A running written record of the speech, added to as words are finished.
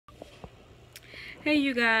Hey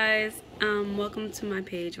you guys, welcome to my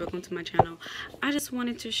page, welcome to my channel. I just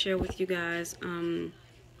wanted to share with you guys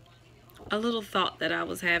a little thought that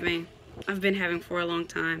I've been having for a long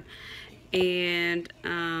time, and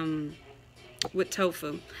with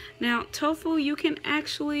tofu. Now tofu, you can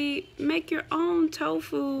actually make your own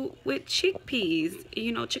tofu with chickpeas,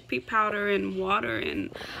 chickpea powder and water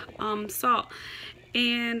and salt,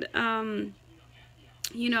 and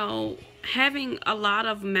having a lot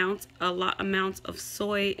amounts of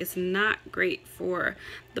soy is not great for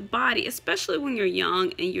the body, especially when you're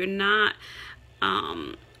young and you're not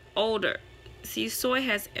older. See, soy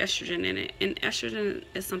has estrogen in it, and estrogen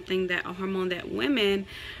is a hormone that women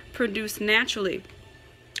produce naturally.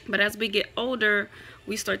 But as we get older,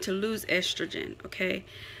 we start to lose estrogen, okay?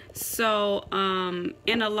 So,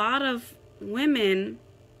 and a lot of women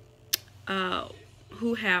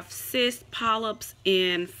who have cysts, polyps,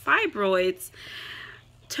 and fibroids,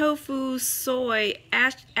 tofu, soy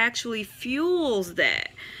actually fuels that.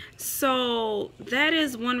 So that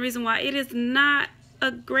is one reason why it is not a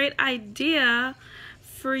great idea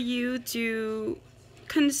for you to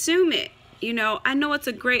consume it. I know it's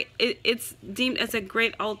it's deemed as a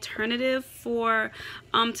great alternative for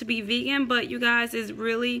to be vegan, but you guys, is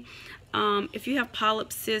really if you have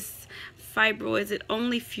polyps, cysts, fibroids, it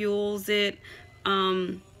only fuels it.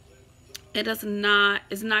 It's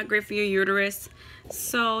not great for your uterus.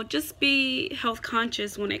 So just be health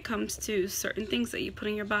conscious when it comes to certain things that you put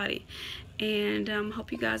in your body. And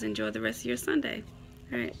hope you guys enjoy the rest of your Sunday.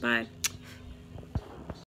 All right, bye.